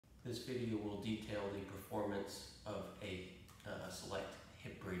This video will detail the performance of a select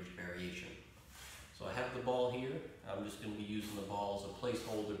hip bridge variation. So I have the ball here. I'm just going to be using the ball as a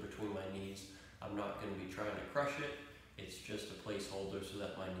placeholder between my knees. I'm not going to be trying to crush it. It's just a placeholder so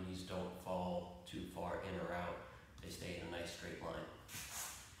that my knees don't fall too far in or out. They stay in a nice straight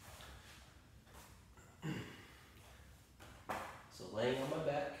line. So laying on my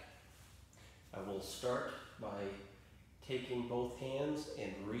back, I will start by taking both hands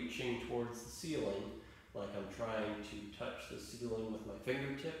and reaching towards the ceiling like I'm trying to touch the ceiling with my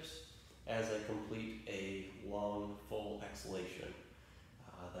fingertips as I complete a long, full exhalation.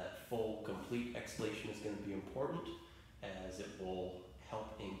 That full, complete exhalation is going to be important as it will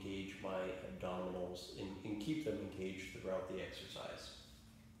help engage my abdominals and keep them engaged throughout the exercise.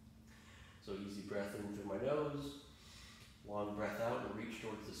 So easy breath in through my nose, long breath out and reach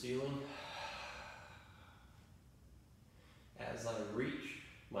towards the ceiling. As I reach,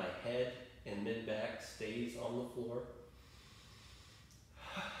 my head and mid-back stays on the floor.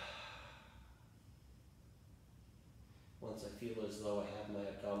 Once I feel as though I have my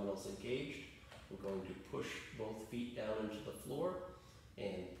abdominals engaged, I'm going to push both feet down into the floor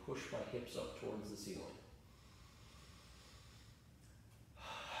and push my hips up towards the ceiling.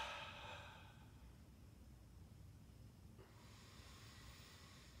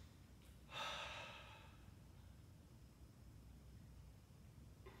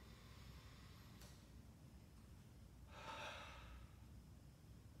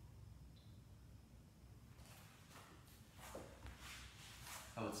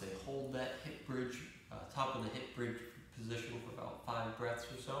 I would say hold that hip bridge, top of the hip bridge position for about 5 breaths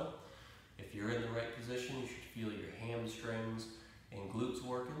or so. If you're in the right position, you should feel your hamstrings and glutes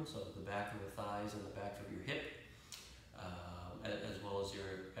working, so the back of the thighs and the back of your hip, as well as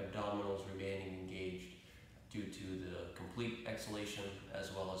your abdominals remaining engaged due to the complete exhalation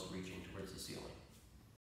as well as reaching towards the ceiling.